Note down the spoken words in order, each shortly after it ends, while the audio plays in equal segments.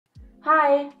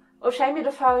Hi, Oshamy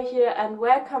the Furry here and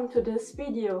welcome to this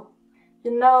video.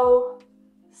 You know,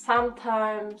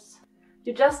 sometimes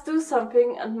you just do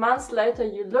something and months later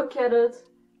you look at it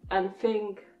and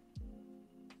think,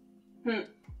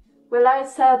 well, I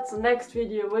said the next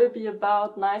video will be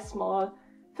about nice small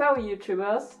furry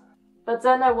YouTubers, but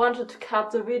then I wanted to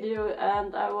cut the video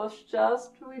and I was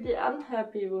just really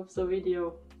unhappy with the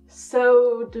video.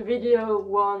 So the video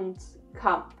won't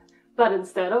come. But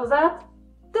instead of that,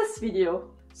 this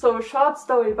video. So a short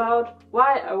story about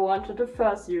why I wanted a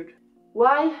fursuit.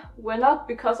 Why? Well, not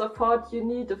because I thought you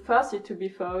need a fursuit to be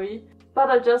furry, but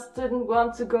I just didn't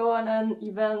want to go on an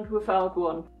event without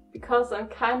one. Because I'm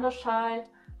kinda shy,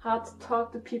 hard to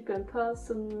talk to people in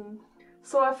person.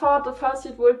 So I thought a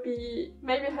fursuit would be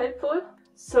maybe helpful.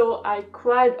 So I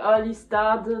quite early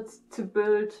started to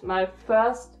build my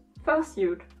first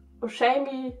fursuit,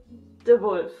 Oshamy the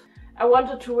Wolf. I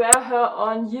wanted to wear her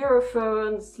on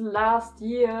Eurofurence last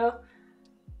year,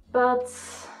 but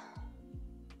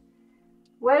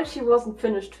well, she wasn't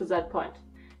finished to that point.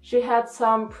 She had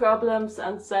some problems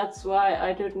and that's why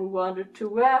I didn't want to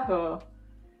wear her.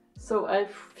 So I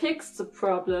fixed the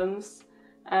problems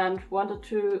and wanted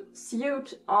to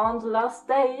suit on the last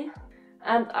day,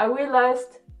 and I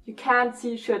realized you can't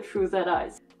see shit through that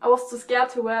eyes. I was too scared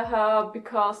to wear her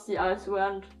because the eyes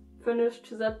weren't finished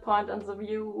to that point and the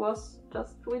view was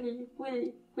just really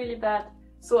bad.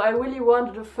 So I really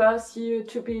wanted a fursuit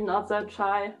to be not that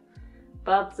shy,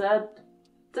 but that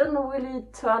didn't really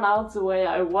turn out the way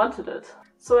I wanted it.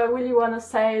 So I really want to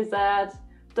say that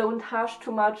don't hush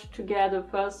too much to get a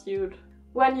fursuit.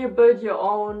 When you build your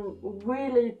own,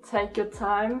 really take your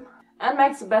time and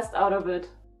make the best out of it.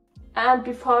 And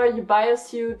before you buy a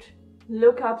suit,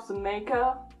 look up the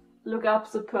maker, look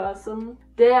up the person.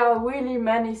 There are really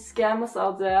many scammers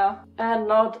out there and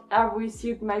not every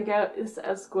suit maker is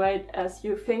as great as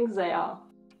you think they are.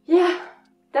 Yeah,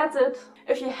 that's it.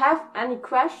 If you have any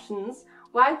questions,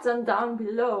 write them down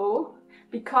below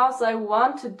because I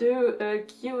want to do a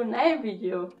Q&A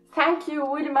video. Thank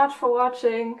you really much for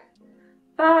watching.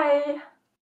 Bye!